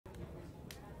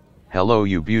Hello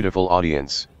you beautiful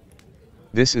audience.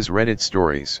 This is Reddit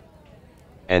Stories.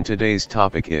 And today's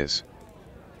topic is: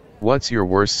 what's your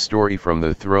worst story from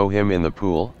the throw him in the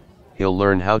pool, he'll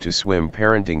learn how to swim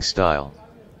parenting style?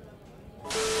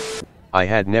 I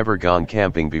had never gone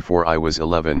camping before I was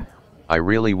 11, I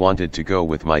really wanted to go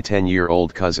with my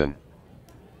 10-year-old cousin.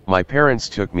 My parents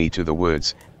took me to the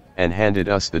woods, and handed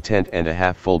us the tent and a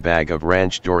half-full bag of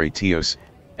ranch Doritos,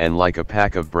 and like a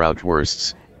pack of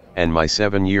bratwursts, and my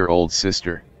 7-year-old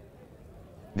sister.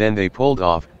 Then they pulled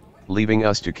off, leaving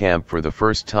us to camp for the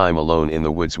first time alone in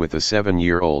the woods with a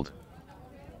 7-year-old.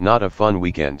 Not a fun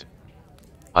weekend.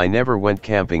 I never went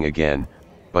camping again,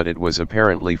 but it was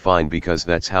apparently fine because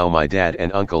that's how my dad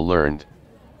and uncle learned.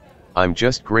 I'm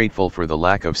just grateful for the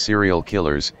lack of serial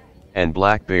killers, and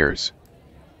black bears.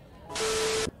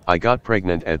 I got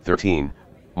pregnant at 13,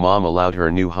 Mom allowed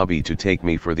her new hubby to take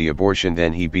me for the abortion,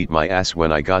 then he beat my ass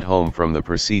when I got home from the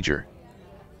procedure.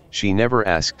 She never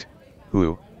asked,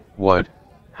 who, what,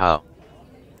 how.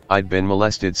 I'd been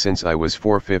molested since I was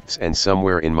 4/5 and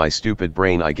somewhere in my stupid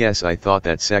brain I guess I thought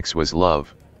that sex was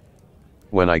love.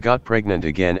 When I got pregnant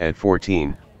again at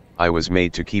 14, I was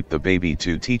made to keep the baby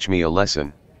to teach me a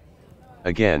lesson.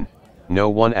 Again, no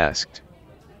one asked.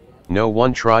 No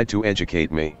one tried to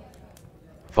educate me.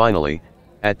 Finally,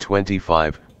 at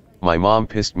 25, my mom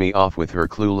pissed me off with her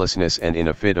cluelessness, and in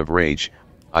a fit of rage,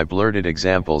 I blurted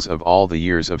examples of all the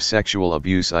years of sexual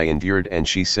abuse I endured, and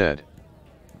she said,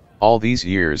 "All these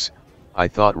years, I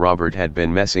thought Robert had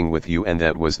been messing with you and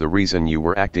that was the reason you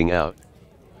were acting out."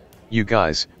 You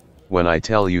guys, when I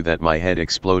tell you that my head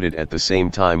exploded at the same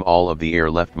time all of the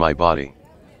air left my body.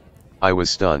 I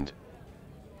was stunned.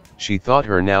 She thought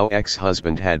her now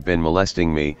ex-husband had been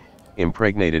molesting me,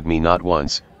 impregnated me not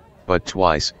once, but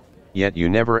twice, yet you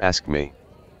never asked me.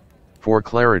 For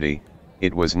clarity,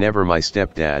 it was never my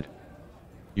stepdad.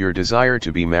 Your desire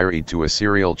to be married to a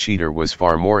serial cheater was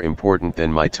far more important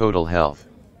than my total health.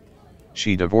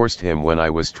 She divorced him when I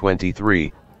was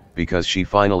 23, because she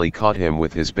finally caught him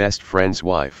with his best friend's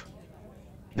wife.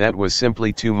 That was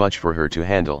simply too much for her to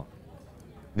handle.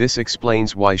 This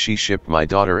explains why she shipped my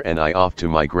daughter and I off to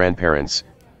my grandparents,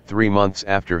 3 months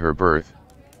after her birth.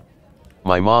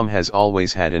 My mom has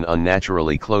always had an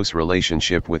unnaturally close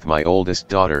relationship with my oldest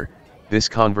daughter. This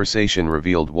conversation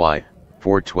revealed why,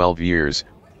 for 12 years,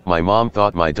 my mom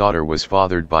thought my daughter was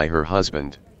fathered by her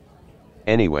husband.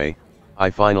 Anyway,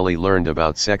 I finally learned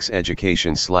about sex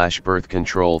education/birth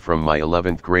control from my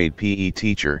 11th grade PE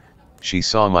teacher. She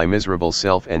saw my miserable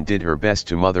self and did her best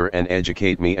to mother and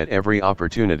educate me at every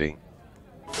opportunity.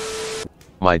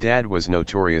 My dad was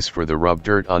notorious for the rub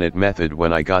dirt on it method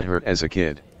when I got hurt as a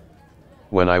kid.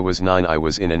 When I was 9, I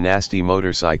was in a nasty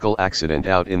motorcycle accident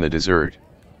out in the desert.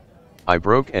 I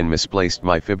broke and misplaced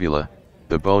my fibula,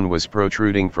 the bone was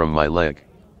protruding from my leg.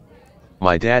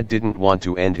 My dad didn't want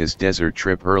to end his desert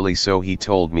trip early, so he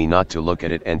told me not to look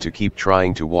at it and to keep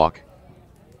trying to walk.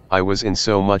 I was in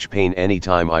so much pain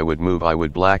anytime I would move I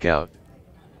would black out.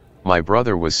 My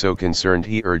brother was so concerned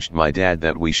he urged my dad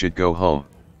that we should go home.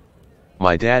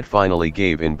 My dad finally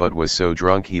gave in but was so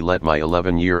drunk he let my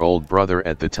 11-year-old brother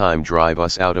at the time drive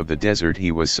us out of the desert.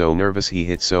 He was so nervous he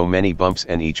hit so many bumps,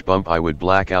 and each bump I would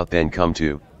black out then come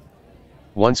to.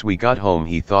 Once we got home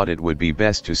he thought it would be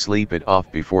best to sleep it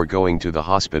off before going to the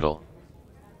hospital.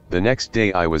 The next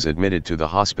day I was admitted to the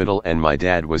hospital and my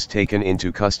dad was taken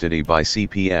into custody by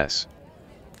CPS.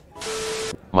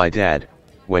 My dad,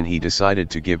 when he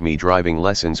decided to give me driving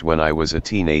lessons when I was a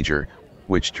teenager,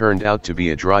 which turned out to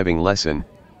be a driving lesson,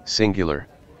 singular.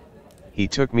 He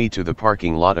took me to the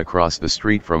parking lot across the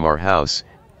street from our house,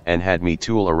 and had me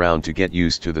tool around to get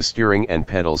used to the steering and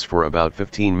pedals for about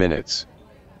 15 minutes.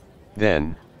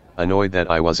 Then, annoyed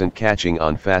that I wasn't catching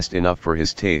on fast enough for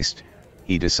his taste,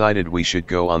 he decided we should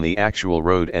go on the actual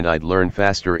road and I'd learn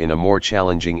faster in a more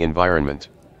challenging environment.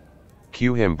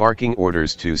 Cue him barking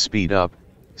orders to speed up,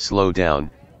 slow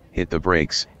down, hit the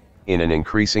brakes, in an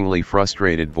increasingly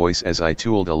frustrated voice as I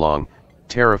tooled along,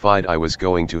 terrified I was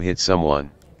going to hit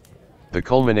someone. The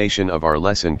culmination of our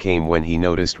lesson came when he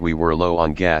noticed we were low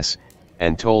on gas,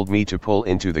 and told me to pull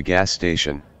into the gas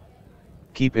station.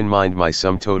 Keep in mind my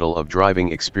sum total of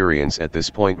driving experience at this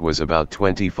point was about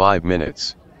 25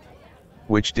 minutes.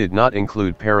 Which did not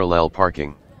include parallel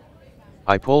parking.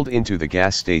 I pulled into the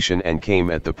gas station and came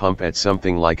at the pump at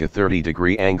something like a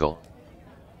 30-degree angle.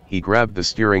 He grabbed the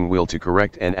steering wheel to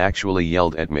correct and actually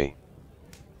yelled at me.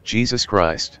 "Jesus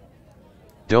Christ!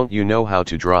 Don't you know how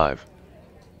to drive?"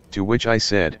 To which I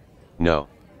said, "No.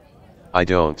 I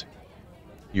don't.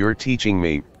 You're teaching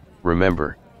me,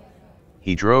 remember."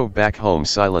 He drove back home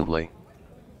silently.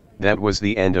 That was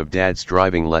the end of Dad's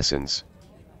driving lessons.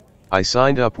 I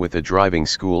signed up with a driving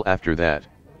school after that.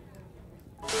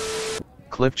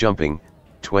 Cliff jumping,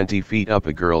 20 feet up.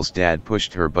 A girl's dad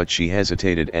pushed her but she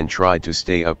hesitated and tried to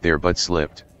stay up there but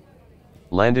slipped.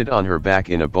 Landed on her back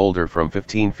in a boulder from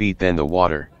 15 feet then the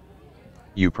water.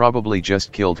 You probably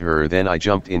just killed her. Then I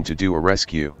jumped in to do a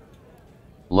rescue.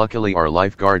 Luckily our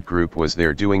lifeguard group was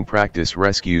there doing practice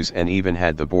rescues and even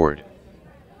had the board.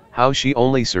 How she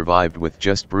only survived with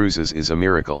just bruises is a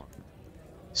miracle.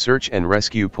 Search and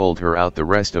rescue pulled her out the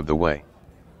rest of the way.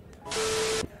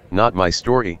 Not my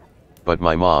story, but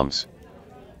my mom's.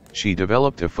 She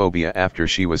developed a phobia after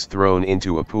she was thrown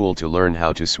into a pool to learn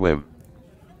how to swim.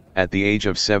 At the age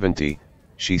of 70,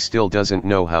 she still doesn't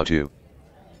know how to.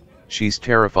 She's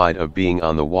terrified of being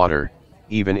on the water,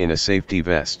 even in a safety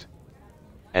vest.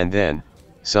 And then,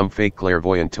 some fake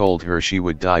clairvoyant told her she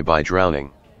would die by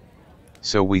drowning.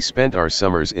 So we spent our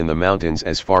summers in the mountains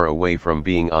as far away from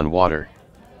being on water.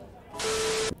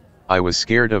 I was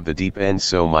scared of the deep end,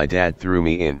 so my dad threw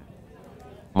me in.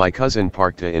 My cousin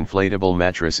parked an inflatable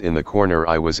mattress in the corner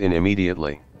I was in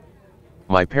immediately.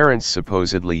 My parents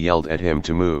supposedly yelled at him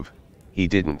to move. He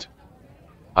didn't.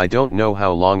 I don't know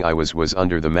how long I was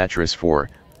under the mattress for,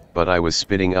 but I was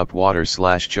spitting up water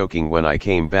 / choking when I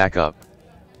came back up.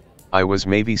 I was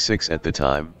maybe 6 at the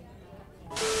time.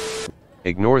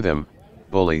 Ignore them,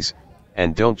 bullies,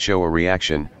 and don't show a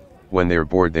reaction. When they're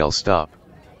bored they'll stop.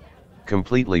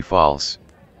 Completely false.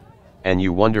 And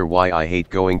you wonder why I hate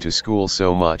going to school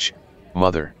so much,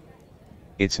 mother.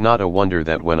 It's not a wonder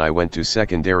that when I went to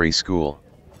secondary school,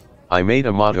 I made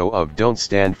a motto of don't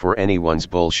stand for anyone's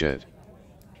bullshit.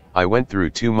 I went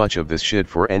through too much of this shit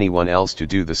for anyone else to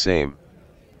do the same.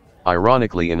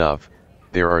 Ironically enough,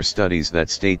 there are studies that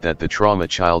state that the trauma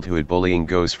childhood bullying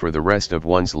goes for the rest of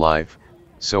one's life,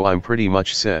 so I'm pretty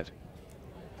much set.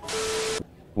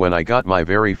 When I got my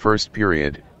very first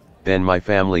period, then my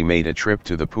family made a trip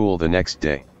to the pool the next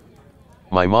day.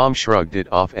 My mom shrugged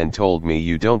it off and told me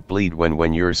you don't bleed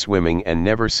when you're swimming and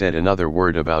never said another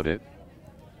word about it.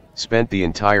 Spent the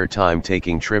entire time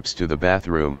taking trips to the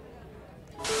bathroom.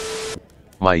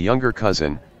 My younger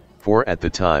cousin, 4 at the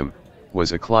time,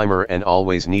 was a climber and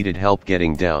always needed help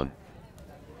getting down.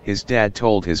 His dad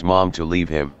told his mom to leave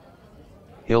him.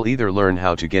 He'll either learn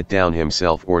how to get down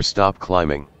himself or stop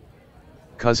climbing.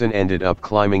 Cousin ended up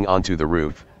climbing onto the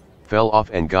roof, fell off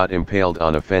and got impaled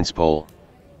on a fence pole.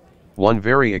 One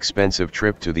very expensive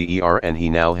trip to the ER and he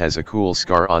now has a cool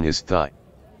scar on his thigh.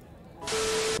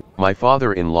 My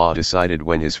father-in-law decided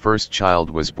when his first child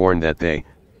was born that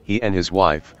he and his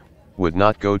wife, would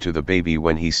not go to the baby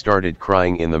when he started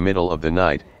crying in the middle of the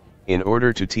night, in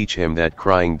order to teach him that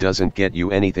crying doesn't get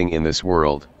you anything in this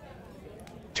world.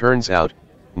 Turns out,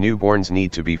 newborns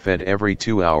need to be fed every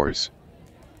 2 hours.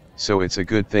 So it's a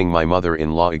good thing my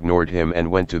mother-in-law ignored him and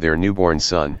went to their newborn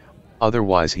son,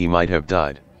 otherwise he might have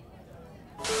died.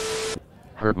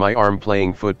 Hurt my arm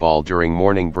playing football during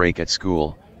morning break at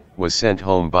school, was sent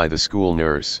home by the school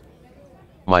nurse.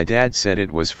 My dad said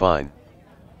it was fine.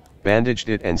 Bandaged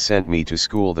it and sent me to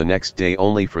school the next day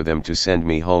only for them to send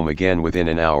me home again within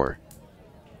an hour.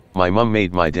 My mom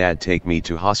made my dad take me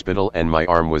to hospital and my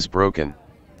arm was broken.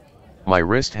 My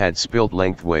wrist had spilled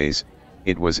lengthways,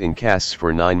 it was in casts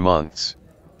for 9 months.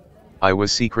 I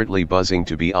was secretly buzzing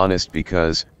to be honest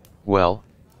because, well,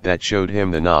 that showed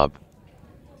him the knob.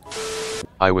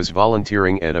 I was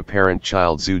volunteering at a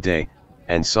parent-child zoo day,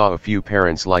 and saw a few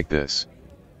parents like this.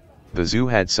 The zoo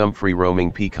had some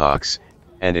free-roaming peacocks,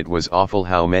 and it was awful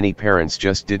how many parents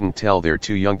just didn't tell their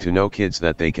too young to know kids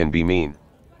that they can be mean.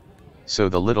 So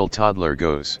the little toddler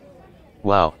goes,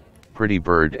 "Wow, pretty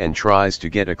bird," and tries to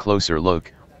get a closer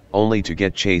look, only to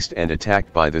get chased and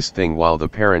attacked by this thing while the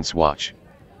parents watch.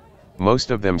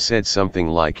 Most of them said something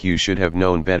like you should have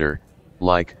known better,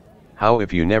 like, how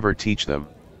if you never teach them?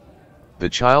 The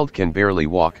child can barely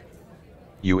walk.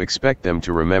 You expect them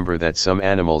to remember that some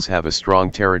animals have a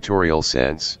strong territorial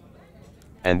sense.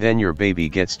 And then your baby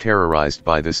gets terrorized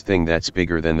by this thing that's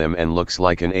bigger than them and looks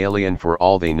like an alien for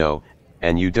all they know,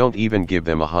 and you don't even give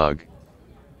them a hug.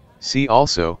 See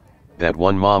also, that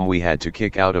one mom we had to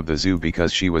kick out of the zoo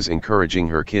because she was encouraging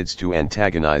her kids to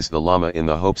antagonize the llama in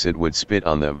the hopes it would spit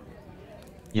on them.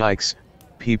 Yikes,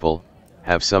 people,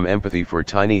 have some empathy for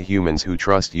tiny humans who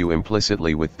trust you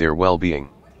implicitly with their well-being.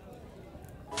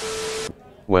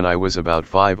 When I was about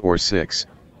 5 or 6,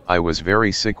 I was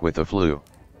very sick with the flu.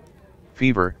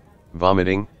 Fever,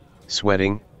 vomiting,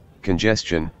 sweating,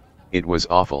 congestion, it was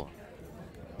awful.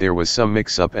 There was some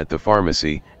mix-up at the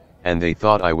pharmacy, and they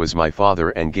thought I was my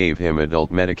father and gave him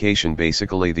adult medication,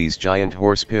 basically these giant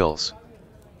horse pills.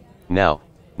 Now,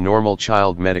 normal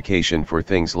child medication for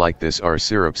things like this are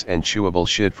syrups and chewable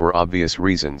shit for obvious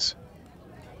reasons.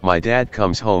 My dad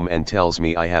comes home and tells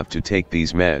me I have to take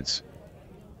these meds.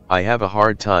 I have a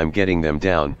hard time getting them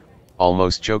down,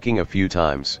 almost choking a few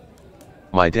times.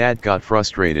 My dad got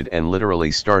frustrated and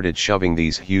literally started shoving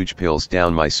these huge pills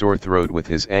down my sore throat with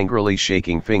his angrily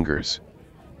shaking fingers.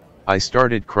 I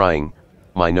started crying,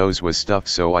 my nose was stuffed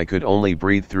so I could only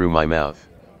breathe through my mouth.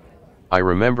 I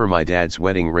remember my dad's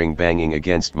wedding ring banging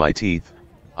against my teeth,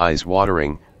 eyes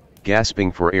watering,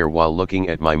 gasping for air while looking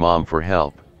at my mom for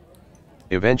help.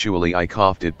 Eventually I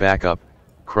coughed it back up,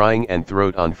 crying and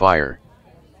throat on fire.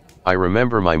 I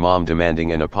remember my mom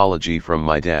demanding an apology from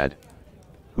my dad,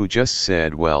 who just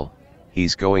said, well,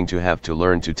 he's going to have to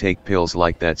learn to take pills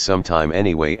like that sometime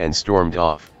anyway, and stormed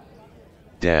off.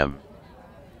 Damn.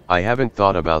 I haven't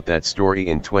thought about that story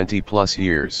in 20 plus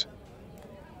years.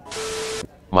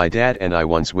 My dad and I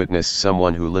once witnessed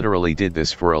someone who literally did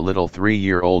this for a little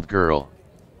 3-year-old girl.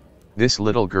 This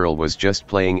little girl was just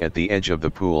playing at the edge of the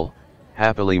pool,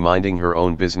 happily minding her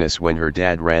own business when her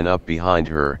dad ran up behind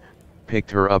her, picked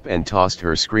her up and tossed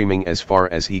her screaming as far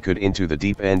as he could into the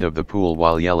deep end of the pool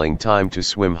while yelling, "Time to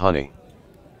swim, honey."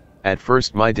 At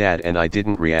first my dad and I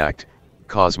didn't react,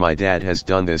 cause my dad has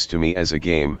done this to me as a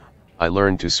game. I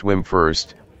learned to swim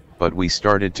first, but we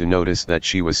started to notice that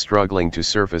she was struggling to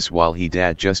surface while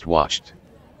dad just watched.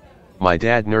 My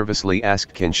dad nervously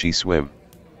asked, "Can she swim?"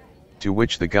 To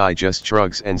which the guy just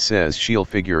shrugs and says she'll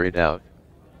figure it out.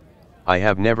 I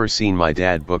have never seen my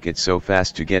dad book it so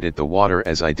fast to get at the water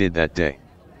as I did that day.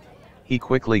 He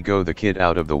quickly got the kid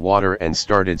out of the water and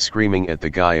started screaming at the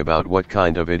guy about what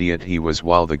kind of idiot he was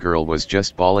while the girl was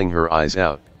just bawling her eyes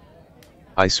out.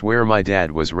 I swear my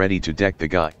dad was ready to deck the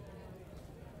guy.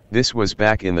 This was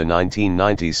back in the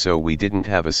 1990s, so we didn't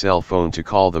have a cell phone to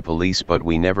call the police, but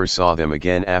we never saw them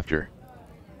again after.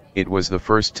 It was the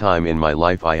first time in my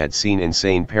life I had seen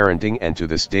insane parenting, and to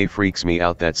this day freaks me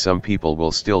out that some people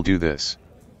will still do this.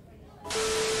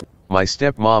 My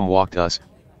stepmom walked us,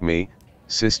 me,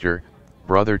 sister,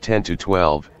 brother 10 to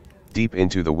 12, deep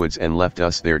into the woods and left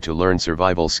us there to learn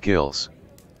survival skills.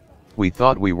 We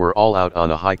thought we were all out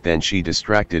on a hike, then she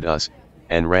distracted us,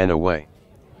 and ran away.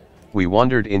 We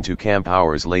wandered into camp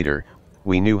hours later.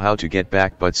 We knew how to get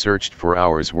back but searched for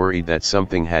hours worried that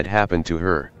something had happened to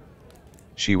her.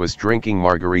 She was drinking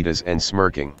margaritas and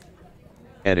smirking.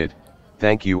 Edit,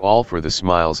 thank you all for the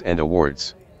smiles and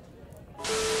awards.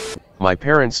 My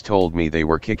parents told me they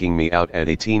were kicking me out at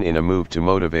 18 in a move to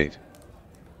motivate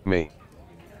me.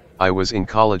 I was in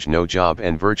college, no job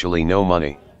and virtually no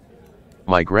money.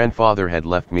 My grandfather had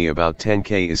left me about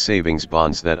 10K as savings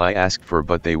bonds that I asked for,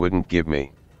 but they wouldn't give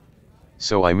me.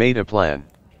 So I made a plan.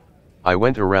 I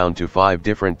went around to 5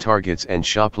 different Targets and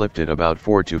shoplifted about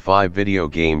 4 to 5 video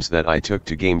games that I took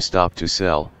to GameStop to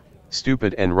sell.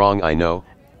 Stupid and wrong, I know,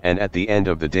 and at the end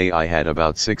of the day I had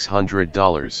about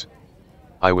 $600.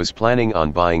 I was planning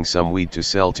on buying some weed to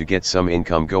sell to get some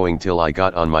income going till I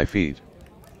got on my feet.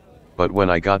 But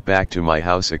when I got back to my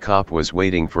house, a cop was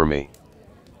waiting for me.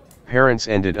 Parents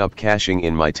ended up cashing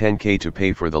in my 10K to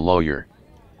pay for the lawyer.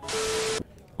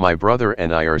 My brother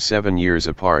and I are 7 years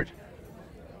apart.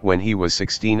 When he was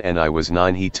 16 and I was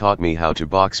 9, he taught me how to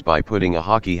box by putting a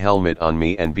hockey helmet on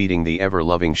me and beating the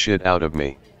ever-loving shit out of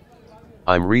me.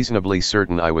 I'm reasonably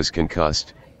certain I was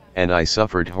concussed, and I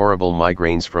suffered horrible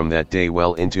migraines from that day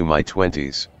well into my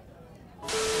 20s.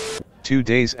 2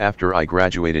 days after I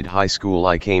graduated high school,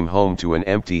 I came home to an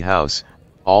empty house,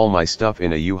 all my stuff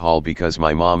in a U-Haul because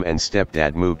my mom and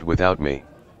stepdad moved without me.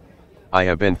 I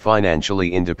have been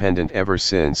financially independent ever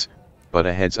since, but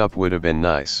a heads up would have been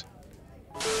nice.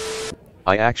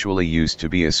 I actually used to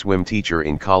be a swim teacher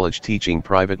in college, teaching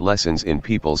private lessons in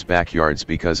people's backyards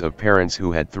because of parents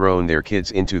who had thrown their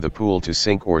kids into the pool to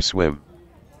sink or swim.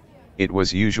 It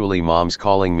was usually moms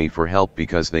calling me for help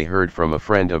because they heard from a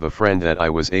friend of a friend that I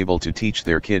was able to teach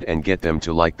their kid and get them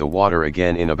to like the water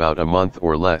again in about a month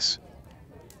or less.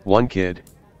 One kid,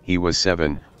 he was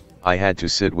 7, I had to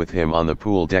sit with him on the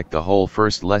pool deck the whole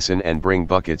first lesson and bring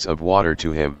buckets of water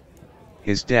to him.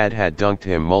 His dad had dunked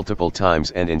him multiple times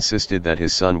and insisted that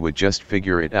his son would just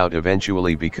figure it out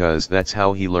eventually because that's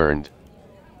how he learned.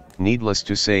 Needless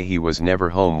to say, he was never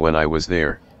home when I was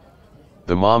there.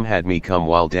 The mom had me come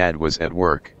while dad was at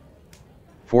work.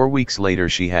 4 weeks later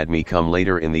she had me come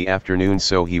later in the afternoon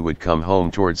so he would come home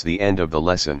towards the end of the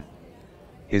lesson.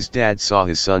 His dad saw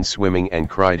his son swimming and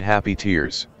cried happy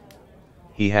tears.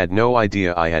 He had no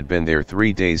idea I had been there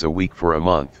 3 days a week for a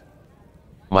month.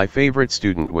 My favorite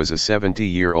student was a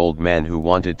 70-year-old man who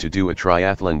wanted to do a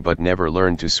triathlon but never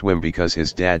learned to swim because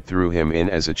his dad threw him in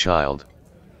as a child.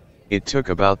 It took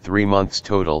about 3 months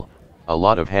total, a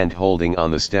lot of hand-holding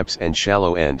on the steps and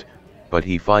shallow end, but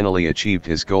he finally achieved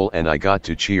his goal and I got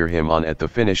to cheer him on at the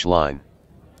finish line.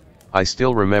 I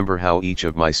still remember how each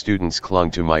of my students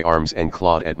clung to my arms and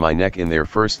clawed at my neck in their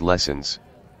first lessons.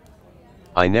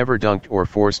 I never dunked or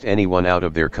forced anyone out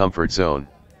of their comfort zone.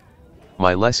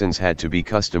 My lessons had to be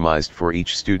customized for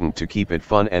each student to keep it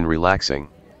fun and relaxing.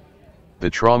 The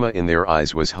trauma in their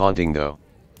eyes was haunting though.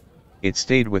 It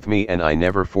stayed with me, and I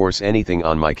never force anything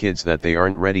on my kids that they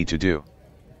aren't ready to do.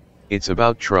 It's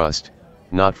about trust,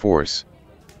 not force.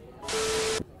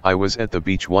 I was at the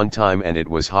beach one time and it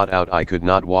was hot out. I could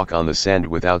not walk on the sand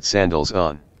without sandals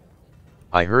on.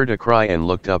 I heard a cry and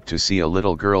looked up to see a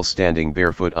little girl standing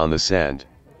barefoot on the sand.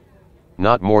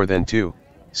 Not more than 2,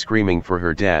 screaming for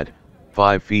her dad,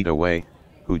 5 feet away,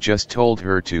 who just told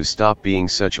her to stop being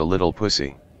such a little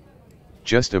pussy.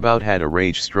 Just about had a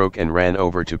rage stroke and ran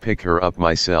over to pick her up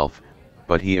myself,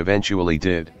 but he eventually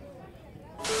did.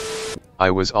 I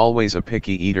was always a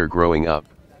picky eater growing up.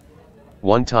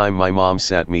 One time my mom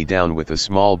sat me down with a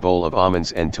small bowl of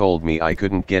almonds and told me I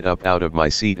couldn't get up out of my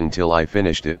seat until I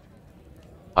finished it.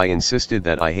 I insisted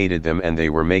that I hated them and they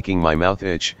were making my mouth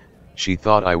itch. She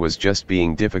thought I was just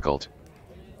being difficult.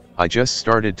 I just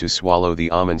started to swallow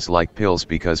the almonds like pills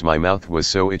because my mouth was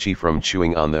so itchy from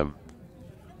chewing on them.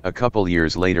 A couple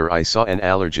years later I saw an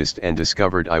allergist and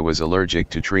discovered I was allergic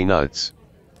to tree nuts.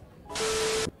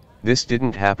 This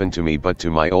didn't happen to me but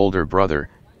to my older brother,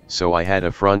 so I had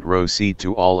a front row seat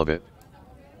to all of it.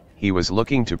 He was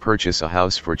looking to purchase a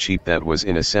house for cheap that was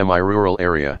in a semi-rural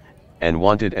area, and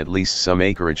wanted at least some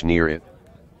acreage near it.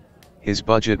 His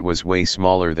budget was way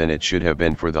smaller than it should have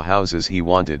been for the houses he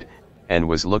wanted, and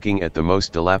was looking at the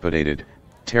most dilapidated,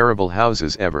 terrible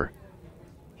houses ever.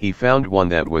 He found one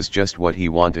that was just what he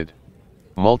wanted.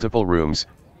 Multiple rooms,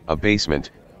 a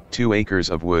basement, 2 acres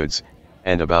of woods,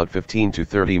 and about 15 to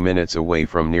 30 minutes away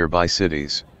from nearby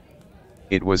cities.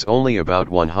 It was only about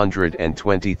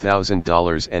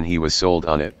 $120,000 and he was sold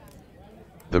on it.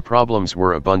 The problems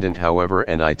were abundant however,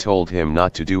 and I told him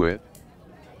not to do it.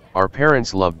 Our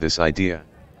parents loved this idea.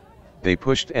 They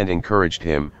pushed and encouraged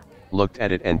him, looked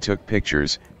at it and took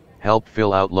pictures, helped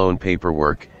fill out loan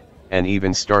paperwork, and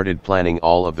even started planning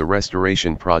all of the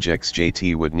restoration projects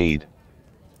JT would need.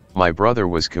 My brother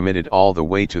was committed all the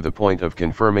way to the point of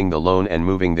confirming the loan and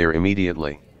moving there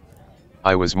immediately.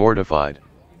 I was mortified.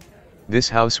 This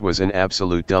house was an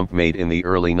absolute dump, made in the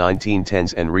early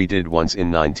 1910s and redid once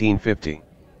in 1950.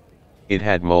 It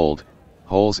had mold,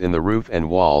 holes in the roof and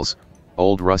walls,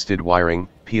 old rusted wiring,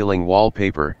 peeling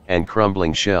wallpaper, and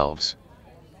crumbling shelves.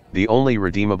 The only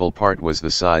redeemable part was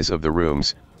the size of the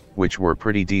rooms, which were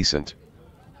pretty decent.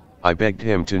 I begged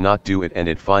him to not do it and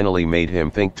it finally made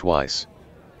him think twice.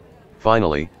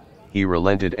 Finally, he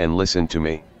relented and listened to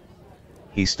me.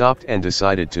 He stopped and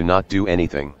decided to not do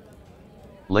anything.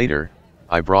 Later,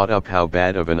 I brought up how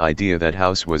bad of an idea that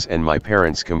house was and my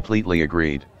parents completely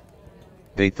agreed.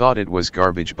 They thought it was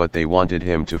garbage but they wanted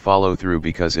him to follow through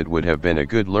because it would have been a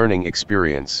good learning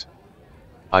experience.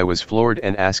 I was floored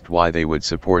and asked why they would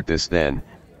support this then,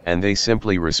 and they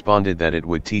simply responded that it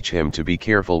would teach him to be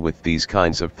careful with these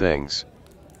kinds of things.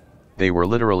 They were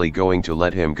literally going to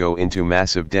let him go into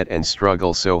massive debt and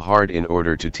struggle so hard in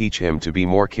order to teach him to be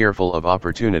more careful of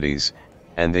opportunities,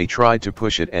 and they tried to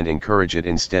push it and encourage it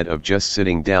instead of just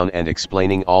sitting down and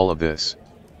explaining all of this.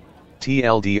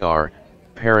 TLDR,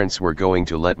 parents were going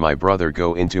to let my brother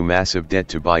go into massive debt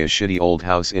to buy a shitty old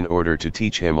house in order to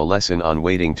teach him a lesson on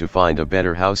waiting to find a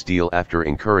better house deal after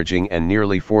encouraging and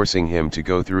nearly forcing him to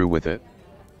go through with it.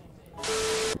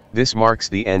 This marks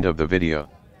the end of the video.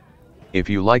 If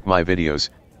you like my videos,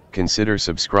 consider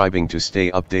subscribing to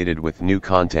stay updated with new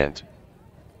content.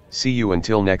 See you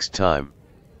until next time.